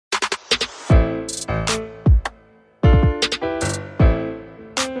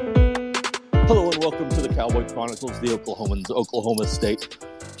Cowboy Chronicles, the Oklahoman's Oklahoma State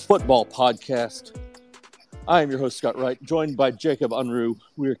football podcast. I am your host, Scott Wright, joined by Jacob Unruh.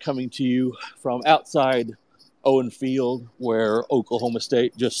 We are coming to you from outside Owen Field, where Oklahoma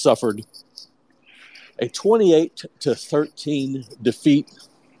State just suffered a 28-13 defeat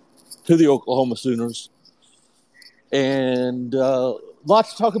to the Oklahoma Sooners. And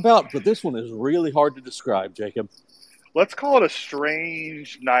lots to talk about, but this one is really hard to describe, Jacob. Let's call it a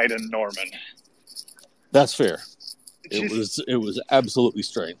strange night in Norman. That's fair. It was absolutely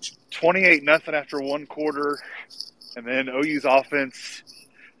strange. 28-0 after one quarter, and then OU's offense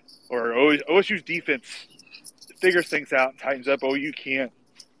or OSU's defense figures things out, tightens up. OU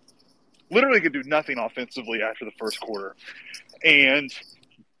literally could do nothing offensively after the first quarter. And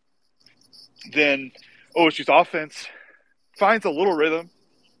then OSU's offense finds a little rhythm,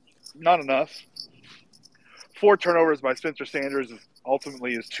 not enough. 4 turnovers by Spencer Sanders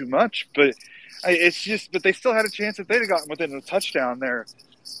ultimately is too much, but but they still had a chance if they'd have gotten within a touchdown there.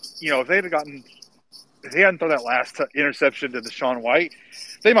 You know, if they hadn't thrown that last interception to Deshaun White,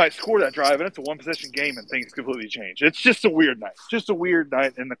 they might score that drive, and it's a one-possession game, and things completely change. It's just a weird night. Just a weird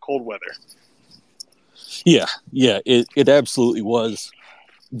night in the cold weather. Yeah, it absolutely was.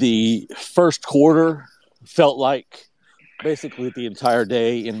 The first quarter felt like basically the entire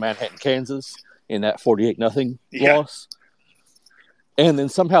day in Manhattan, Kansas, in that 48-0 loss. And then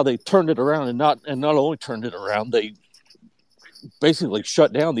somehow they turned it around, and not only turned it around, they basically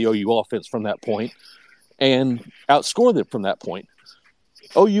shut down the OU offense from that point and outscored them from that point.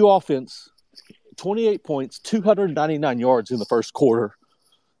 OU offense, 28 points, 299 yards in the first quarter,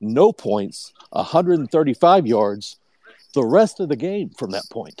 no points, 135 yards the rest of the game from that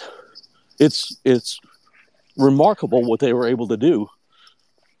point. It's remarkable what they were able to do.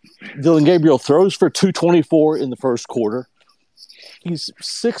 Dillon Gabriel throws for 224 in the first quarter. He's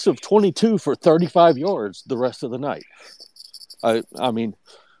 6 of 22 for 35 yards the rest of the night. I mean,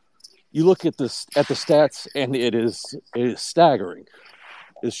 you look at the stats, and it is staggering.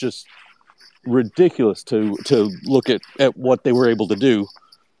 It's just ridiculous to look at what they were able to do,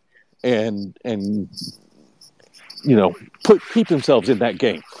 and you know, keep themselves in that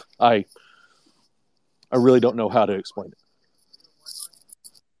game. I really don't know how to explain it.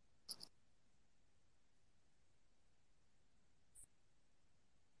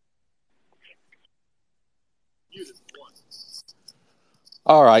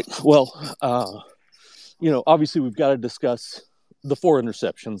 All right. Well, obviously we've got to discuss the 4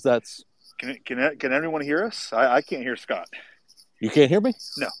 interceptions. That's Can everyone hear us? I can't hear Scott. You can't hear me?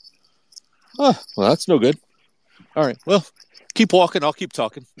 No. Oh, well, that's no good. All right. Well, keep walking. I'll keep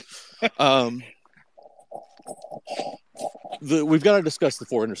talking. We've got to discuss the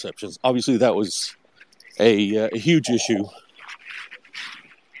 4 interceptions. Obviously, that was a huge issue,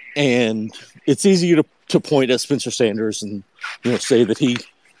 and it's easy to point at Spencer Sanders and say that he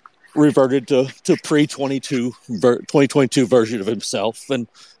reverted to pre-2022 version of himself and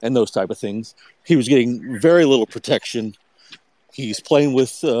those type of things. He was getting very little protection. He's playing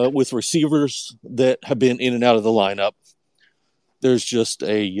with receivers that have been in and out of the lineup. There's just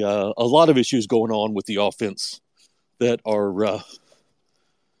a lot of issues going on with the offense that are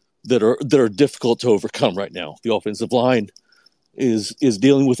difficult to overcome right now. The offensive line is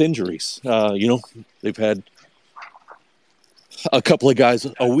dealing with injuries. They've had a couple of guys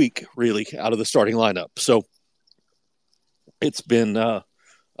a week really out of the starting lineup, so it's been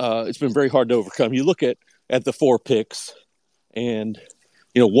very hard to overcome. You look at the 4 picks, and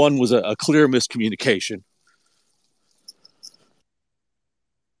one was a clear miscommunication.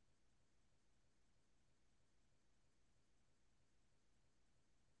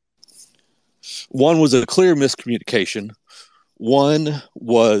 One was a clear miscommunication. One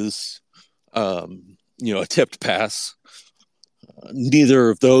was, a tipped pass.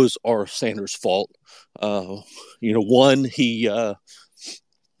 Neither of those are Sanders' fault. One, he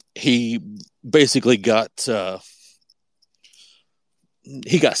basically got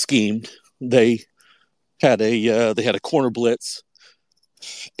schemed. They had a corner blitz,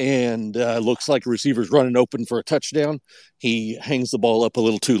 and looks like a receiver's running open for a touchdown. He hangs the ball up a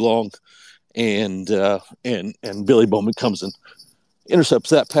little too long, and Billy Bowman comes and intercepts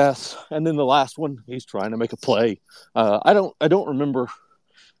that pass. And then the last one, he's trying to make a play. I don't remember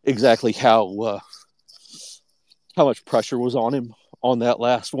exactly how much pressure was on him on that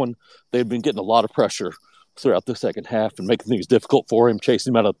last one. They've been getting a lot of pressure throughout the second half and making things difficult for him,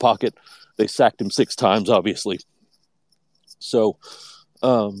 chasing him out of the pocket. They sacked him 6 times, obviously. So,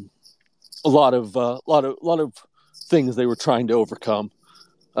 a lot of things they were trying to overcome.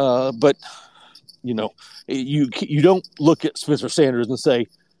 But you don't look at Spencer Sanders and say,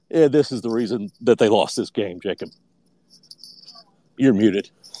 Yeah, this is the reason that they lost this game, Jacob. You're muted.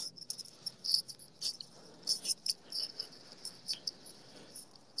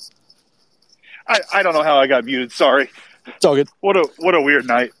 I don't know how I got muted. Sorry. It's all good. What a weird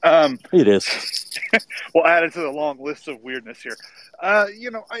night. It is. We'll add it to the long list of weirdness here.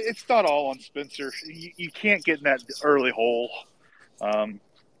 It's not all on Spencer. You can't get in that early hole.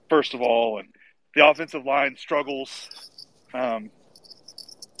 First of all, and the offensive line struggles and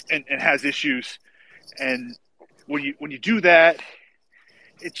has issues. And when you do that,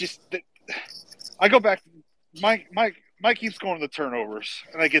 it just I go back. Mike keeps going to the turnovers,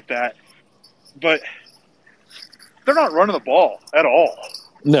 and I get that, but they're not running the ball at all.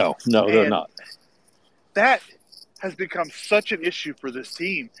 No, they're not. That has become such an issue for this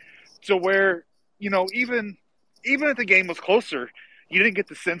team, to where even if the game was closer, you didn't get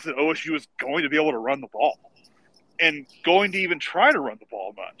the sense that OSU was going to be able to run the ball and going to even try to run the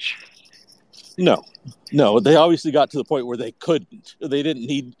ball much. No, they obviously got to the point where they couldn't. They didn't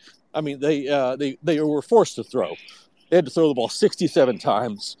need. I mean, they were forced to throw. They had to throw the ball 67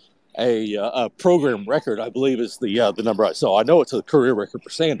 times. A program record, I believe, is the number I saw. I know it's a career record for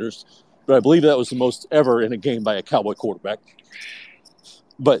Sanders, but I believe that was the most ever in a game by a Cowboy quarterback.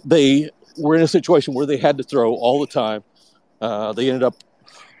 But they were in a situation where they had to throw all the time. They ended up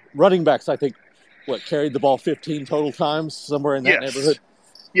running backs, I think, carried the ball 15 total times, somewhere in that neighborhood.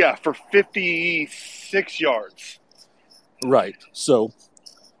 Yeah, for 56 yards. Right. So,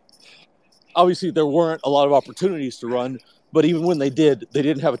 obviously, there weren't a lot of opportunities to run, but even when they did, they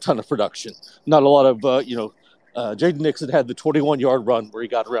didn't have a ton of production. Not a lot of, Jaden Nixon had the 21-yard run where he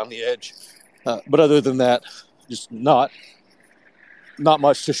got around the edge. But other than that, just not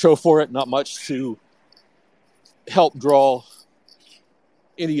much to show for it, not much to help draw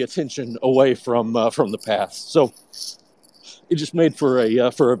any attention away from the pass. So it just made for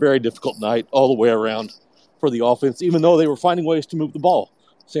a very difficult night all the way around for the offense, even though they were finding ways to move the ball.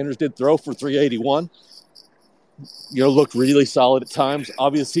 Sanders did throw for 381. Looked really solid at times.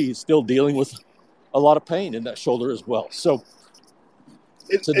 Obviously, he's still dealing with a lot of pain in that shoulder as well. So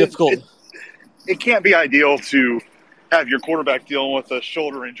it's difficult. It can't be ideal to have your quarterback dealing with a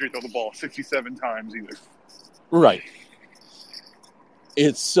shoulder injury, throw the ball 67 times either. Right.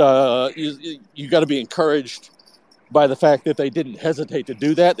 It's you got to be encouraged by the fact that they didn't hesitate to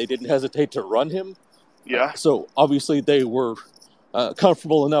do that. They didn't hesitate to run him. Yeah. So obviously they were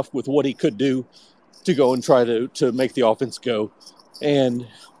comfortable enough with what he could do to go and try to make the offense go. And,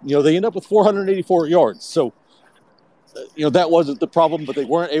 they end up with 484 yards. So, that wasn't the problem, but they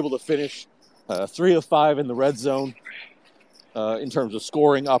weren't able to finish 3 of 5 in the red zone in terms of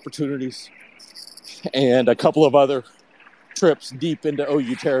scoring opportunities, and a couple of other trips deep into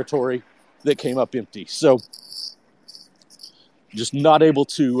OU territory that came up empty. So just not able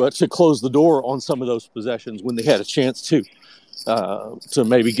to close the door on some of those possessions when they had a chance to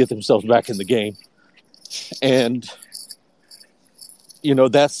maybe get themselves back in the game. And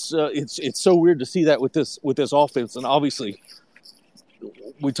that's it's so weird to see that with this offense. And obviously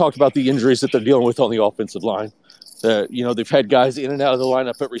we talked about the injuries that they're dealing with on the offensive line. They've had guys in and out of the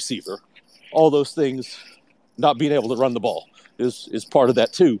lineup at receiver. All those things, not being able to run the ball is part of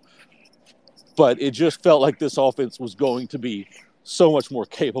that too. But it just felt like this offense was going to be so much more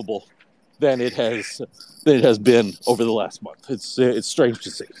capable than it has been over the last month. It's strange to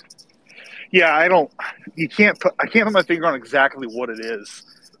see. Yeah, I can't put my finger on exactly what it is,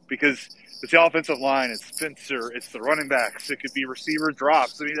 because it's the offensive line, it's Spencer, it's the running backs, it could be receiver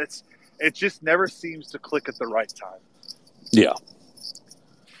drops. I mean, it just never seems to click at the right time. Yeah.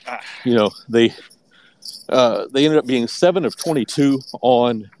 They ended up being 7 of 22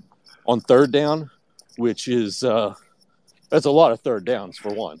 on third down, which is that's a lot of third downs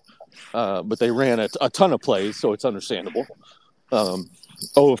for one. But they ran a ton of plays, so it's understandable.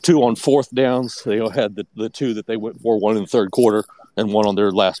 0 of 2 on fourth downs. They had the 2 that they went for, 1 in the third quarter and 1 on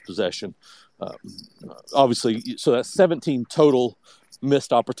their last possession. Obviously, so that's 17 total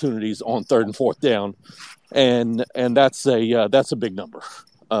missed opportunities on third and fourth down, and that's a big number.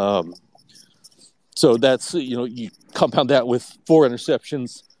 So that's you compound that with 4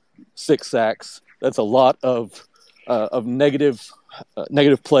 interceptions, 6 sacks. That's a lot of negative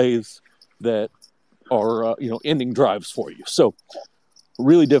plays that are ending drives for you. So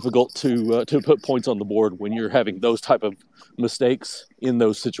really difficult to put points on the board when you're having those type of mistakes in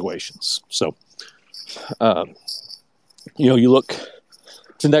those situations. So you look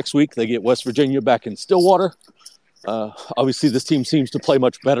to next week, they get West Virginia back in Stillwater. Obviously, this team seems to play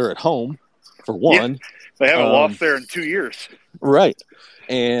much better at home, for one. Yeah, they haven't lost there in 2 years. Right.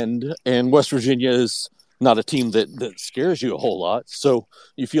 And West Virginia is not a team that scares you a whole lot. So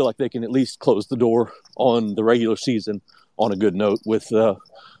you feel like they can at least close the door on the regular season on a good note with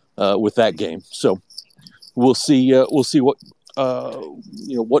that game. So we'll see what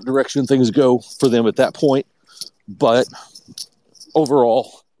what direction things go for them at that point. But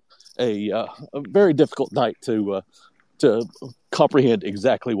overall, a very difficult night to comprehend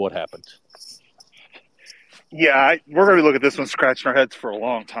exactly what happened. Yeah, we're going to look at this one scratching our heads for a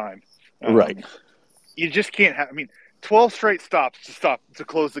long time. Right. You just can't have. 12 straight stops to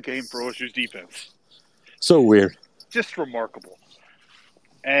close the game for OSU's defense. So weird. Just remarkable.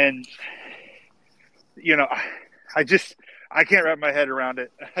 And I can't wrap my head around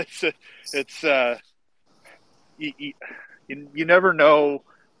it. You never know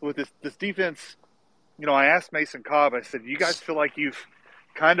with this defense. I asked Mason Cobb, I said, you guys feel like you've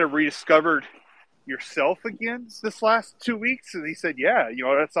kind of rediscovered yourself again this last 2 weeks? And he said, yeah,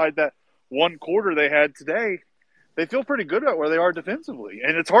 outside that one quarter they had today, they feel pretty good about where they are defensively.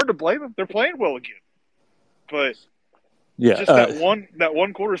 And it's hard to blame them. They're playing well again. But just that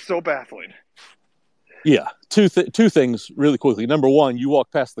one quarter is so baffling. Yeah. Two things really quickly. Number one, you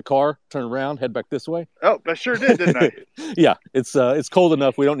walk past the car, turn around, head back this way. Oh, I sure did, didn't I? Yeah. It's cold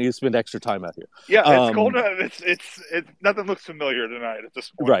enough. We don't need to spend extra time out here. Yeah, it's cold enough. It's nothing looks familiar tonight at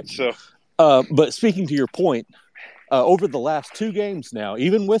this point. Right. So, but speaking to your point, over the last two games now,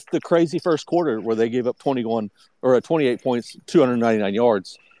 even with the crazy first quarter where they gave up 28 points, 299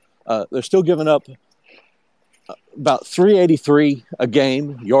 yards, they're still giving up about 383 a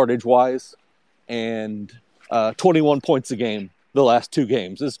game yardage wise, and 21 points a game the last two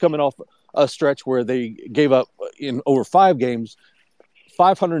games. This is coming off a stretch where they gave up in over 5 games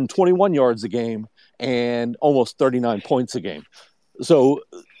 521 yards a game and almost 39 points a game. So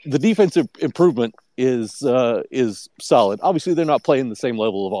the defensive improvement is solid. Obviously, they're not playing the same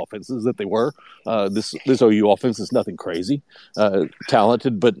level of offenses that they were. This OU offense is nothing crazy,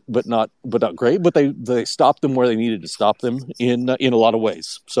 talented, but not great. But they stopped them where they needed to stop them in a lot of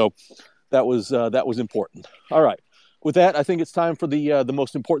ways. So that was important. All right, with that, I think it's time for the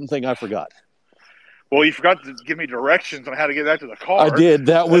most important thing I forgot. Well, you forgot to give me directions on how to get back to the car. I did.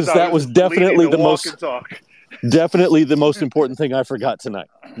 That was definitely the most important thing I forgot tonight.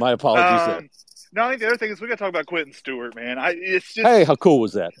 My apologies there. No, I think the other thing is we got to talk about Quentin Stewart, man. Hey, how cool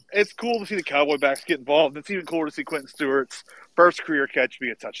was that? It's cool to see the Cowboy backs get involved. It's even cooler to see Quentin Stewart's first career catch be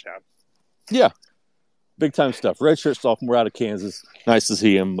a touchdown. Yeah, big time stuff. Redshirt sophomore out of Kansas. Nice to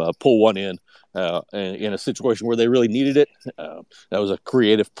see him pull one in a situation where they really needed it. That was a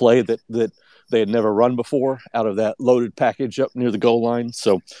creative play that they had never run before out of that loaded package up near the goal line.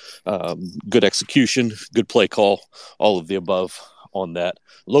 So good execution, good play call, all of the above on that.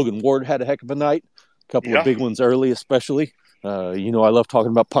 Logan Ward had a heck of a night. A couple of big ones early, especially. I love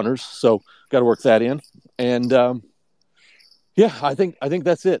talking about punters, so got to work that in. And I think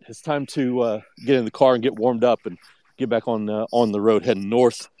that's it. It's time to get in the car and get warmed up and get back on the road heading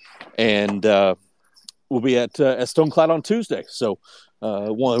north. And we'll be at Stonecloud on Tuesday. So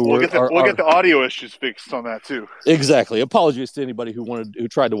we'll get the audio issues fixed on that too. Exactly. Apologies to anybody who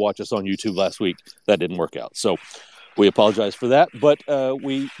tried to watch us on YouTube last week. That didn't work out. So we apologize for that, but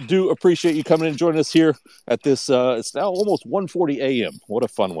we do appreciate you coming and joining us here at this. It's now almost 1:40 a.m. What a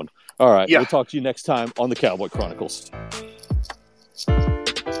fun one. All right. Yeah. We'll talk to you next time on the Cowboy Chronicles.